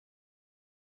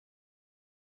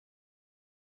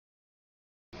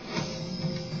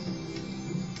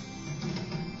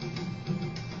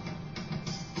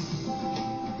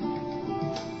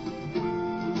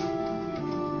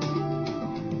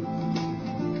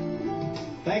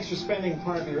Thanks for spending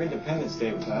part of your Independence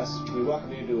Day with us. We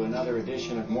welcome you to another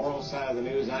edition of Moral Side of the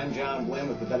News. I'm John Blim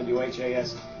with the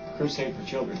WHAS Crusade for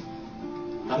Children.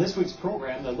 On this week's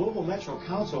program, the Louisville Metro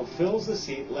Council fills the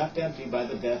seat left empty by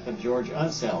the death of George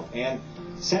Unseld, and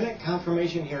Senate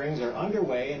confirmation hearings are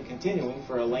underway and continuing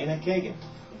for Elena Kagan.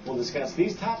 We'll discuss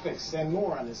these topics and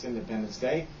more on this Independence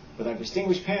Day with our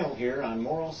distinguished panel here on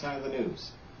Moral Side of the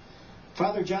News.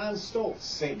 Father John Stoltz,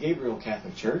 St. Gabriel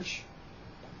Catholic Church.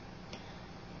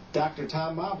 Dr.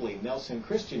 Tom Mobley, Nelson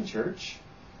Christian Church.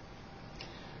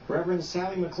 Reverend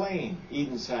Sally McLean,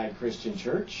 Edenside Christian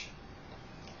Church.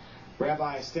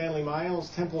 Rabbi Stanley Miles,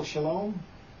 Temple Shalom.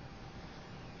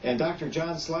 And Dr.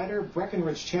 John Slider,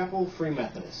 Breckenridge Chapel, Free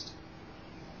Methodist.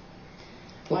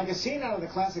 Like a scene out of the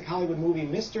classic Hollywood movie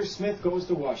Mr. Smith Goes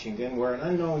to Washington, where an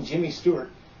unknown Jimmy Stewart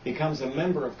becomes a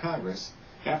member of Congress,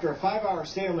 after a 5-hour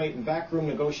stalemate in backroom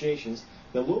negotiations,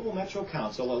 the Louisville Metro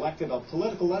Council elected a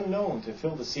political unknown to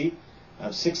fill the seat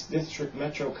of 6th District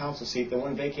Metro Council seat, the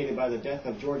one vacated by the death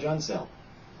of George Unseld.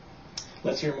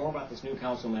 Let's hear more about this new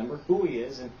council member, who he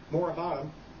is, and more about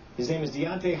him. His name is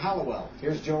Deonte Hollowell.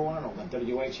 Here's Joe Arnold on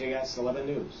WHAS 11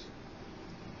 News.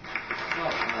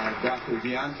 Dr.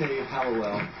 Deonte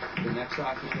Hollowell, the next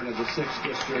occupant of the 6th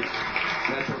District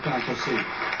Metro Council seat.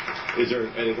 Is there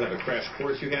any kind of a crash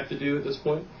course you have to do at this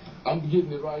point? I'm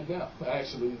getting it right now,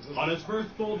 actually. On his first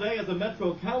full day as a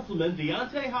Metro Councilman,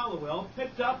 Deonte Hollowell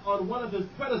picked up on one of his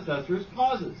predecessor's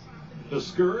causes, the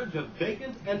scourge of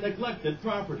vacant and neglected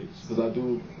properties. Because I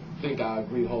do think I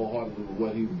agree wholeheartedly with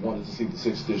what he wanted to see the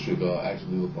 6th District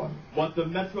actually look like. What the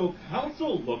Metro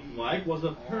Council looked like was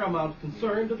of paramount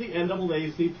concern to the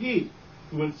NAACP,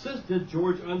 who insisted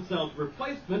George Unseld's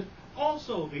replacement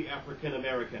also be African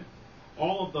American.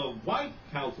 All of the white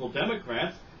council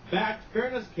Democrats backed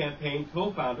Fairness Campaign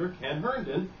co-founder Ken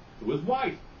Herndon, who was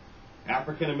white.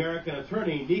 African-American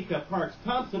attorney Nika Parks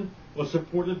Thompson was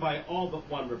supported by all but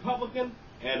one Republican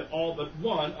and all but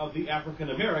one of the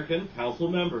African-American council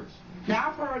members. Now,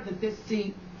 I've heard that this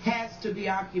seat has to be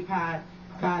occupied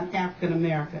by an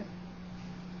African-American.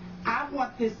 I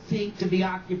want this seat to be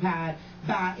occupied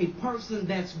by a person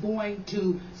that's going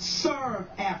to serve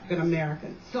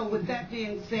African-Americans. So with that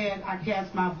being said, I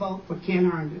cast my vote for Ken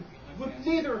Herndon. With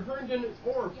neither Herndon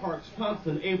or Parks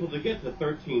Thompson able to get the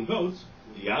 13 votes,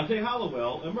 Deonte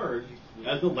Hollowell emerged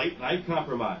as a late-night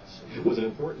compromise. Was it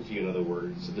important to you, in other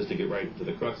words, just to get right to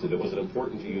the crux of it, was it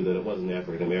important to you that it wasn't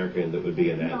African-American that would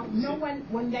be in that? No,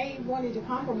 when they wanted to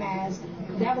compromise,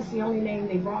 that was the only name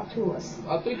they brought to us.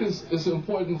 I think it's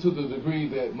important to the degree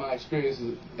that my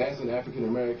experiences as an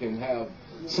African-American have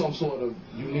some sort of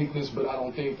uniqueness, but I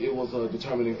don't think it was a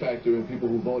determining factor in people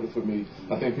who voted for me.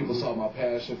 I think people saw my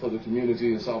passion for the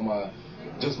community and saw my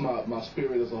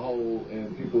spirit as a whole,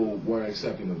 and people were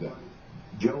accepting of that.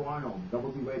 Joe Arnold,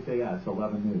 WHAS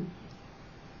 11 News.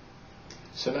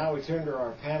 So now we turn to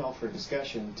our panel for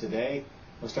discussion today.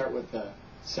 We'll start with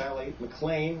Sally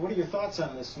McLean. What are your thoughts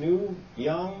on this new,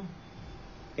 young,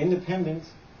 independent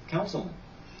councilman?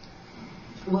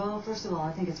 Well, first of all,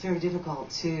 I think it's very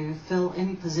difficult to fill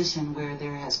any position where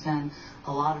there has been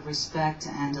a lot of respect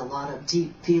and a lot of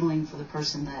deep feeling for the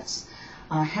person that's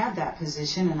had that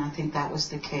position, and I think that was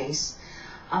the case.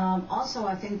 Also,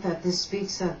 I think that this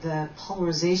speaks of the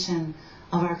polarization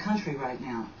of our country right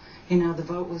now. You know, the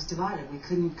vote was divided. We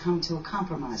couldn't come to a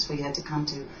compromise. We had to come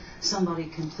to somebody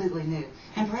completely new.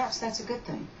 And perhaps that's a good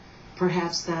thing.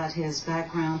 Perhaps that his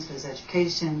background, his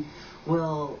education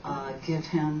will give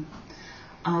him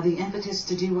the impetus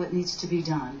to do what needs to be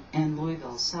done in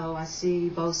Louisville. So I see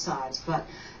both sides, but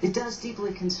it does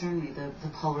deeply concern me, the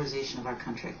polarization of our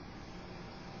country.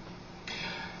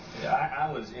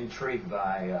 I was intrigued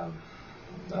by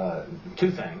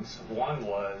two things. One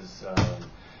was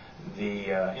the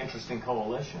interesting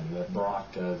coalition that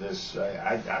brought this.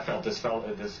 I felt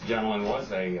this gentleman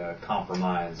was a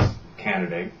compromise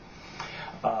candidate.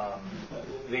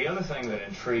 The other thing that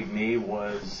intrigued me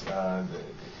was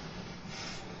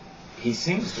he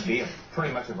seems to be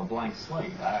pretty much of a blank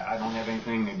slate. I don't have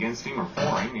anything against him or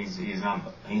for him.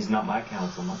 He's not my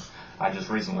councilman. I just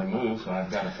recently moved, so I've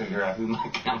got to figure out who my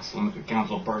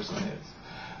council person is.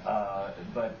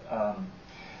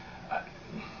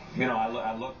 You know,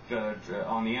 I looked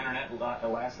on the internet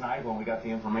last night when we got the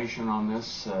information on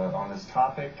this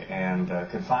topic, and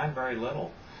could find very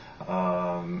little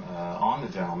on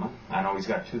the gentleman. I know he's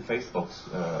got 2 Facebook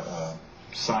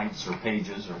sites or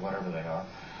pages or whatever they are.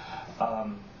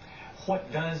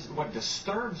 What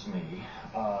disturbs me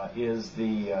is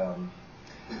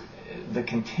the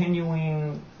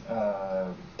continuing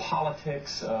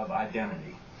politics of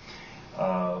identity.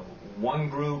 One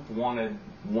group wanted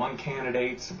one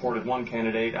candidate, supported one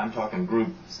candidate. I'm talking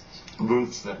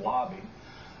groups that lobbied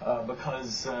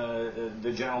because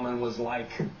the gentleman was like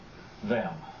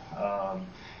them.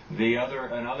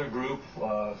 Another group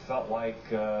felt like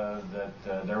that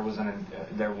there was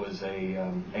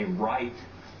a right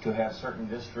to have certain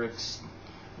districts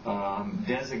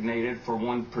designated for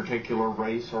one particular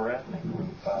race or ethnic group.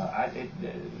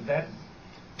 That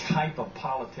type of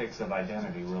politics of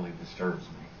identity really disturbs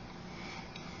me.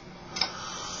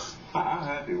 I'm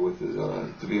happy with it,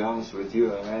 to be honest with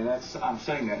you. I mean, I'm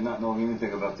saying that not knowing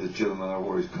anything about this gentleman or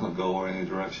where he's going to go or any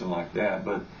direction like that,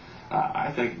 but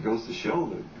I think it goes to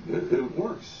show that it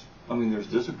works. I mean, there's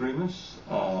disagreements,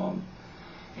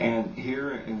 and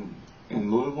here in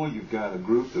Louisville, you've got a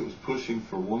group that was pushing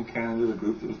for one candidate, a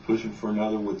group that was pushing for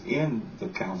another within the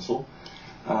council.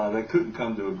 They couldn't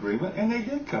come to agreement, and they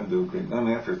did come to agreement. I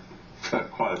mean, after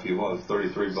quite a few votes,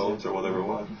 33 votes or whatever it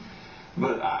was.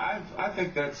 But I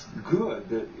think that's good,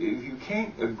 that if you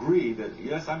can't agree that,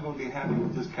 yes, I'm going to be happy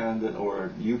with this candidate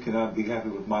or you cannot be happy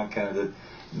with my candidate,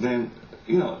 then,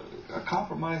 you know, a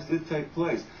compromise did take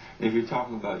place. If you're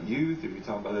talking about youth, if you're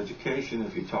talking about education,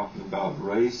 if you're talking about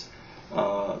race,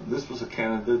 this was a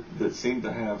candidate that seemed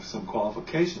to have some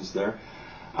qualifications there.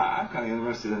 I'm kind of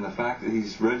interested in the fact that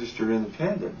he's registered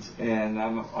independent, and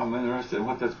I'm interested in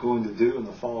what that's going to do in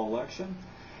the fall election.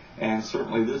 And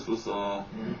certainly this was a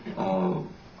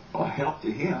help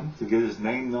to him to get his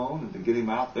name known and to get him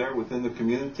out there within the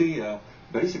community,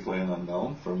 basically an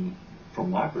unknown from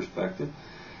my perspective.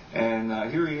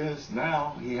 And here he is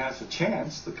now. He has a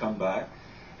chance to come back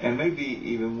and maybe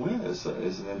even win as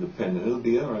an independent. It'll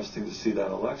be interesting to see that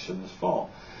election this fall.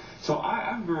 So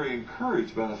I'm very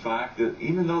encouraged by the fact that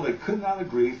even though they could not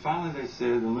agree, finally they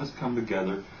said, well, let's come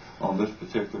together on this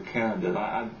particular candidate.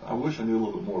 I wish I knew a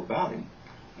little bit more about him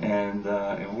and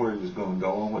where he was going to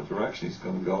go and what direction he's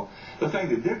going to go. The thing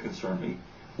that did concern me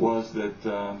was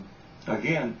that,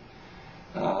 again,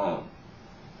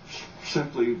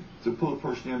 simply to put a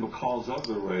person in because of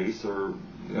the race or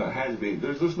had to be,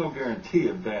 there's no guarantee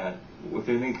of that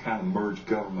within any kind of merged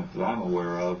government that I'm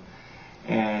aware of.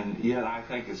 And yet I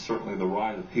think it's certainly the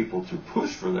right of people to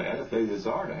push for that if they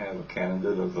desire to have a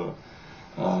candidate of a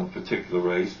particular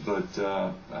race. But,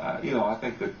 I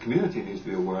think the community needs to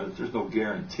be aware that there's no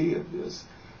guarantee of this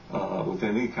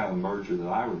within any kind of merger that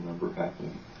I remember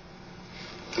happening.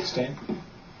 Stan?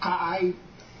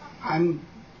 I'm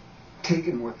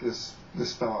taken with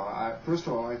this fellow. First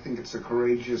of all, I think it's a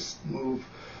courageous move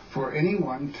for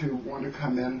anyone to want to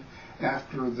come in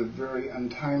after the very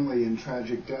untimely and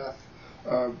tragic death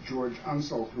of George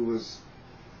Unseld, who was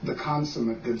the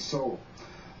consummate good soul.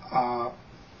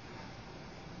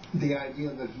 The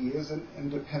idea that he is an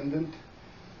independent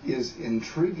is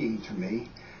intriguing to me,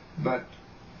 but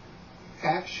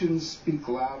actions speak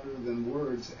louder than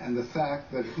words, and the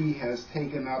fact that he has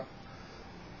taken up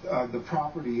the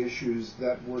property issues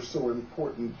that were so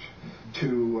important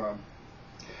to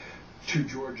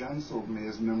George Unseld, may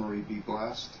his memory be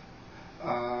blessed,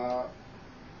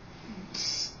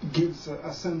 gives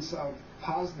a sense of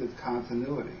positive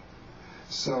continuity.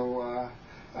 So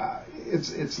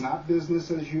it's not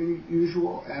business as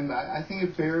usual, and I think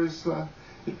it bears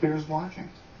watching.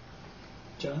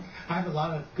 John? I have a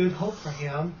lot of good hope for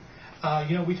him.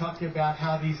 We talked about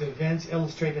how these events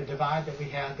illustrate a divide that we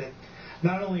have, that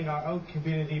not only in our own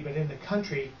community but in the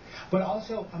country, but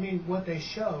also, what they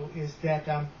show is that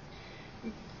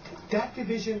that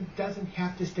division doesn't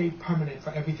have to stay permanent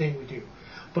for everything we do.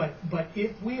 But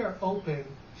if we are open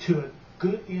to a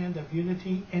good end of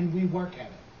unity and we work at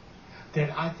it, then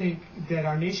I think that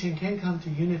our nation can come to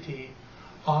unity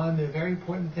on the very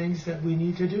important things that we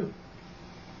need to do.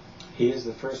 He is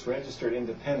the first registered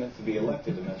independent to be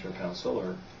elected to Metro Council,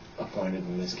 or appointed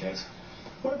in this case.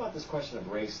 What about this question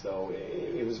of race, though?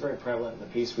 It was very prevalent in the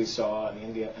piece we saw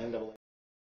in the NAA.